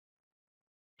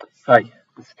Hi,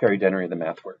 this is Terry Denery of the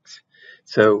MathWorks.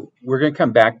 So we're going to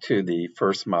come back to the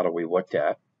first model we looked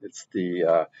at. It's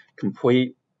the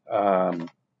complete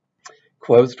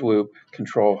closed loop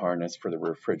control harness for the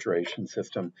refrigeration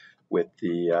system with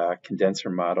the condenser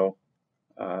model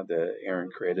that Aaron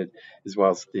created, as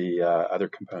well as the other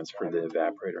components for the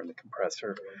evaporator and the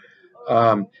compressor.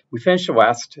 We finished the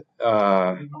last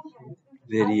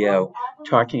video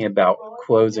talking about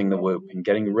closing the loop and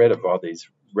getting rid of all these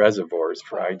reservoirs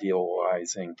for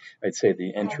idealizing, I'd say,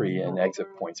 the entry and exit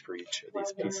points for each of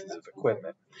these pieces of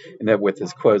equipment. And that with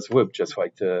this closed loop, just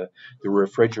like the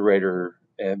refrigerator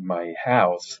at my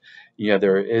house,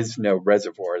 there is no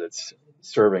reservoir that's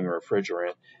serving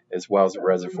refrigerant as well as a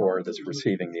reservoir that's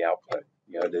receiving the output.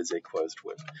 It is a closed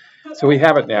loop. So we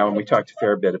have it now, and we talked a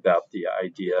fair bit about the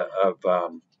idea of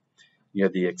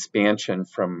the expansion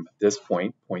from this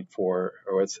point 4,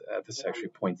 or this is actually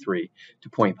 0.3 to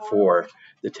 0.4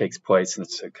 that takes place, and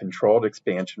it's a controlled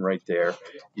expansion right there.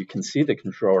 You can see the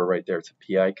controller right there. It's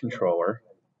a PI controller,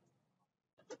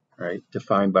 right,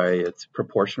 defined by its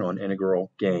proportional and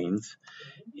integral gains.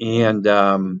 And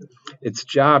its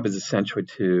job is essentially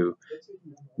to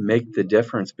make the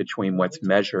difference between what's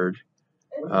measured.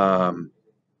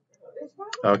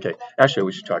 Okay, actually,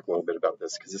 we should talk a little bit about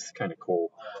this because this is kind of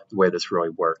cool the way this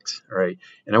really works. All right,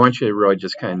 and I want you to really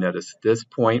just kind of notice this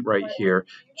point right here,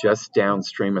 just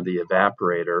downstream of the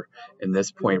evaporator, and this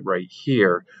point right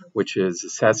here, which is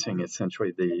assessing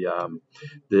essentially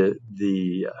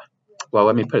well,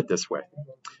 let me put it this way.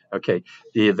 Okay,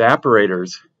 the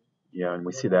evaporators, and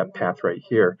we see that path right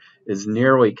here, is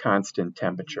nearly constant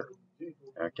temperature.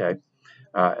 Okay,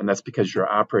 and that's because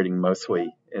you're operating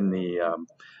mostly in the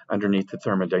underneath the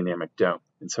thermodynamic dome.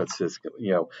 And so it's this,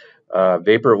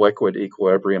 vapor liquid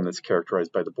equilibrium that's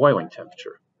characterized by the boiling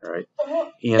temperature, all right?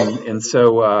 And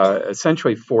so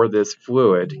essentially for this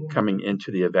fluid coming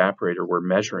into the evaporator, we're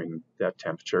measuring that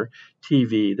temperature.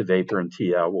 TV, the vapor, and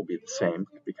TL will be the same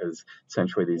because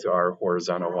essentially these are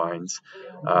horizontal lines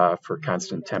for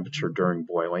constant temperature during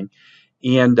boiling.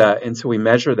 And so we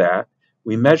measure that.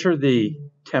 We measure the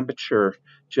temperature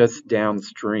just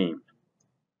downstream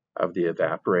of the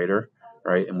evaporator,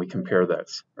 right? And we compare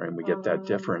those, right? And we get that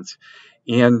difference.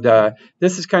 And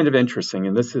this is kind of interesting.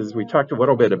 And we talked a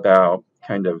little bit about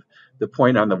kind of the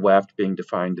point on the left being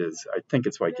defined as, I think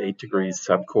it's like 8 degrees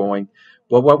subcooling.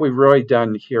 Well, what we've really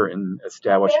done here in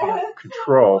establishing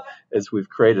control is we've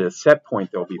created a set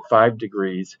point that will be 5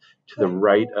 degrees to the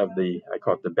right of I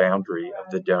call it the boundary of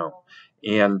the dome.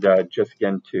 And just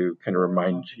again to kind of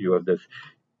remind you of this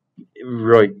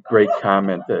really great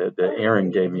comment that Aaron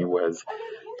gave me was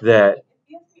that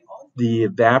the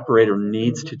evaporator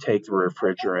needs to take the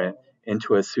refrigerant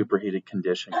into a superheated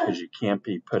condition because you can't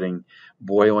be putting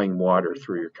boiling water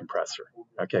through your compressor.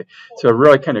 Okay, so a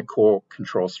really kind of cool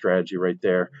control strategy right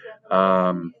there,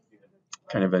 kind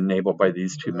of enabled by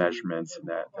these two measurements and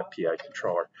that PI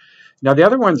controller. Now the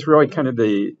other one's really kind of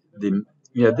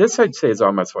this I'd say is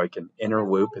almost like an inner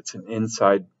loop. It's an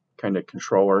inside kind of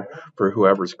controller for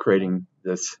whoever's creating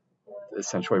this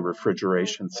essentially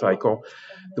refrigeration cycle.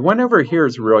 The one over here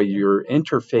is really you're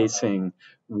interfacing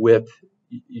with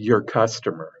your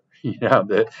customer.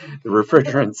 The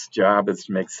refrigerant's job is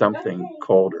to make something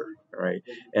colder, right?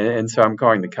 And so I'm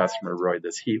calling the customer really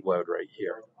this heat load right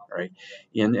here, right?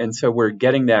 And so we're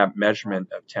getting that measurement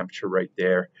of temperature right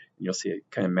there. You'll see it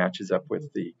kind of matches up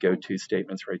with the go-to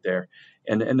statements right there.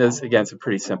 And this, again, it's a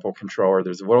pretty simple controller.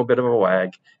 There's a little bit of a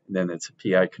lag, and then it's a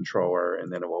PI controller,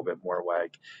 and then a little bit more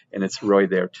lag. And it's really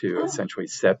there to essentially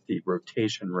set the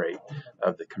rotation rate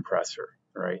of the compressor,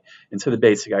 right? And so the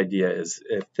basic idea is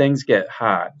if things get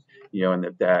hot, and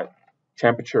that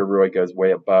temperature really goes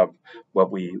way above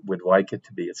what we would like it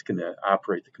to be, it's going to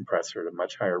operate the compressor at a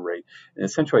much higher rate and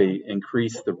essentially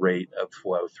increase the rate of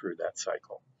flow through that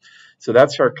cycle. So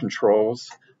that's our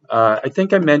controls. I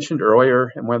think I mentioned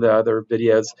earlier in one of the other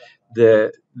videos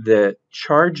that the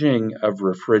charging of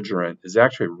refrigerant is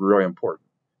actually really important,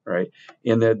 right?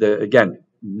 And again,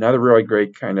 another really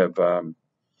great kind of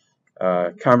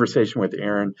conversation with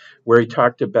Aaron where he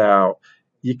talked about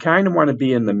you kind of want to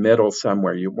be in the middle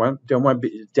somewhere.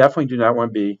 Definitely do not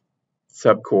want to be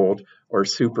subcooled or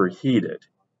superheated.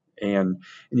 And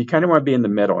you kind of want to be in the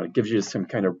middle, and it gives you some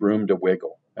kind of room to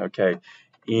wiggle, okay?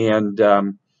 And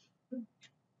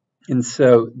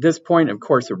so this point, of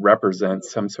course, it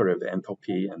represents some sort of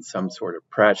enthalpy and some sort of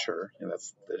pressure, and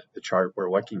that's the chart we're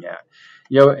looking at.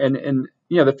 And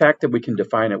the fact that we can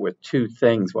define it with two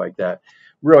things like that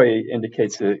really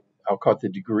indicates that I'll call it the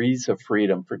degrees of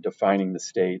freedom for defining the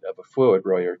state of a fluid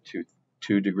really are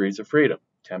two degrees of freedom,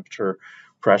 temperature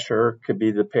pressure could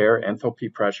be the pair,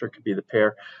 enthalpy pressure could be the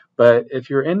pair. But if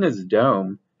you're in this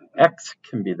dome, X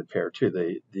can be the pair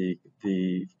too,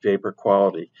 the vapor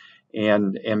quality.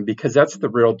 And because that's the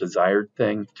real desired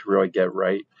thing to really get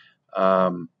right,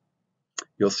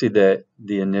 you'll see that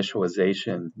the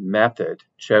initialization method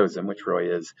chosen, which really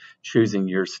is choosing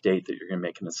your state that you're going to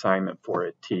make an assignment for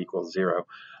at t equals 0,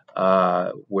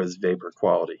 was vapor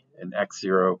quality. And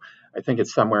X0, I think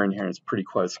it's somewhere in here, and it's pretty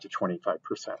close to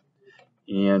 25%.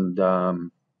 And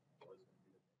I'll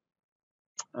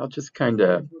just I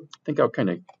think I'll kind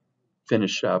of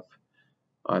finish up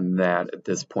on that at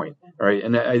this point. All right,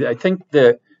 and I think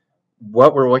that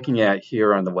what we're looking at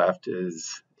here on the left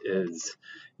is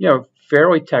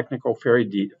fairly technical,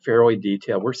 fairly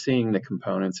detailed. We're seeing the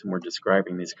components and we're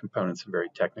describing these components in a very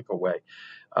technical way.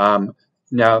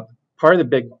 Now, part of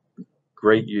the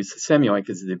great use of Simulink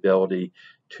is the ability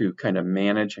to kind of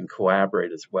manage and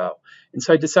collaborate as well. And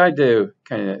so I decided to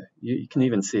you can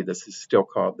even see this is still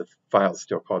called, the file is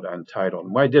still called untitled.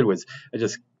 And what I did was I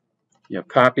just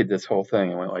copied this whole thing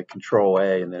and went like Control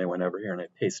A, and then I went over here and I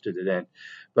pasted it in.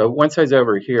 But once I was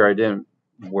over here, I didn't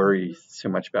worry so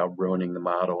much about ruining the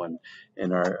model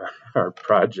and our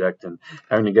project and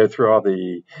having to go through all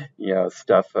the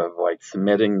stuff of like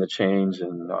submitting the change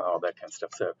and all that kind of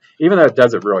stuff. So even though it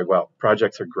does it really well,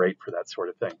 projects are great for that sort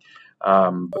of thing.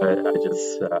 But I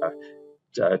just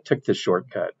took the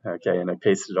shortcut, okay, and I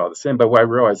pasted all this in. But what I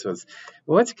realized was,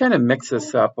 well, let's kind of mix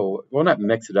this up. Well, not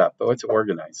mix it up, but let's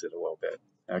organize it a little bit,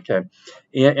 okay.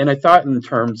 And I thought in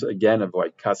terms, again, of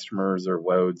like customers or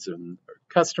loads and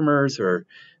customers or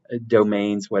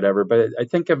domains, whatever. But I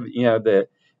think of, that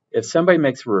if somebody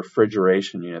makes a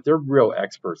refrigeration unit, they're real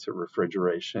experts at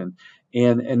refrigeration,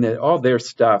 and that all their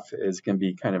stuff is going to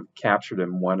be kind of captured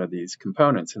in one of these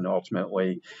components. And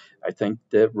ultimately, I think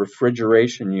that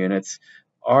refrigeration units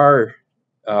are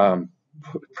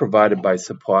provided by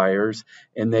suppliers,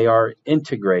 and they are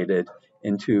integrated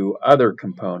into other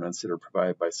components that are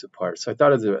provided by suppliers. So I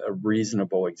thought it was a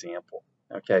reasonable example.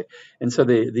 Okay, and so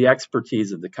the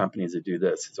expertise of the companies that do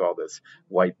this is all this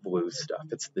white blue stuff.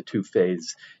 It's the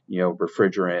two-phase,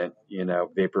 refrigerant,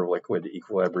 vapor liquid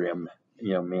equilibrium,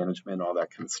 management, all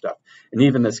that kind of stuff. And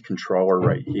even this controller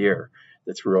right here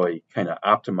that's really kind of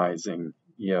optimizing,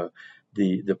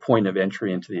 the point of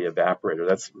entry into the evaporator.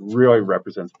 That's really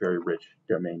represents very rich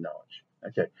domain knowledge.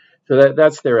 Okay, so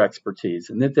that's their expertise,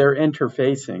 and that their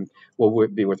interfacing will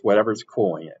be with whatever's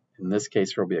cooling it. In this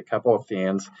case, there will be a couple of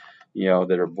fans,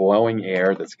 that are blowing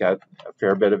air that's got a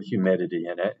fair bit of humidity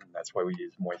in it, and that's why we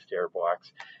use moist air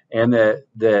blocks. And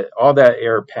that all that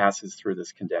air passes through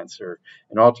this condenser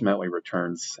and ultimately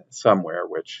returns somewhere,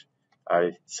 which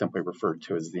I simply referred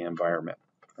to as the environment.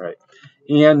 Right.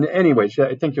 And anyways,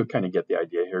 I think you'll kind of get the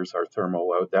idea. Here's our thermal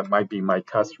load. That might be my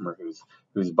customer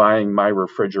who's buying my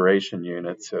refrigeration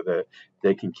unit so that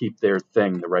they can keep their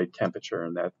thing the right temperature,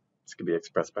 and that's going to be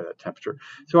expressed by that temperature.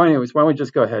 So anyways, why don't we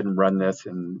just go ahead and run this,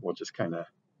 and we'll just kind of,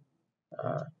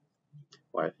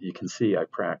 well, you can see I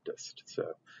practiced.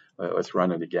 So let's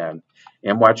run it again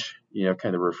and watch,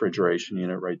 kind of refrigeration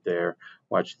unit right there.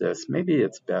 Watch this. Maybe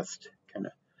it's best kind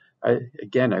of, I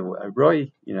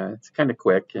really, it's kind of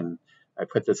quick, and I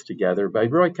put this together, but I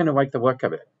really kind of like the look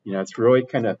of it. It's really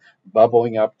kind of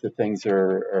bubbling up. The things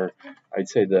are I'd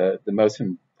say the most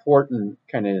important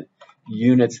kind of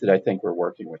units that I think we're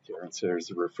working with here. And so there's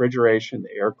the refrigeration, the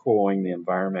air cooling, the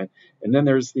environment, and then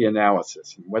there's the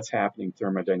analysis. And what's happening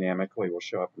thermodynamically will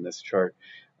show up in this chart.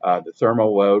 The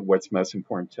thermal load, what's most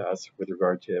important to us with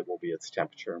regard to it will be its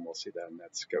temperature, and we'll see that in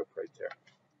that scope right there.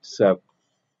 So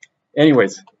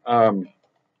anyways, I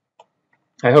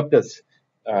hope this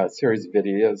series of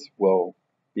videos will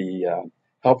be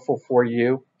helpful for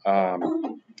you. I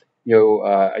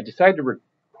decided to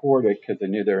record it because I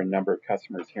knew there are a number of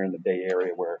customers here in the Bay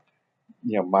Area where,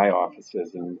 my office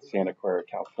is in Santa Clara,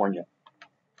 California.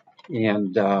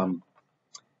 And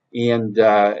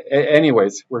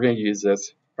anyways, we're going to use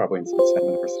this probably in some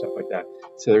seminars, stuff like that.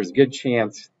 So there's a good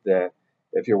chance that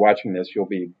if you're watching this, you'll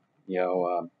be,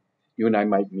 you and I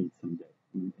might meet someday.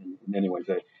 And anyways,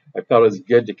 I felt it was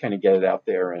good to kind of get it out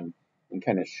there and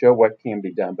kind of show what can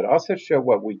be done, but also show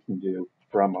what we can do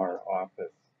from our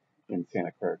office in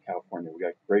Santa Clara, California. We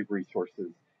got great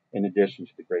resources in addition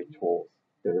to the great tools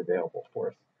that are available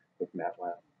for us with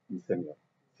MATLAB and Simulink.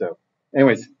 So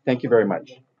anyways, thank you very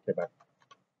much. Okay, bye.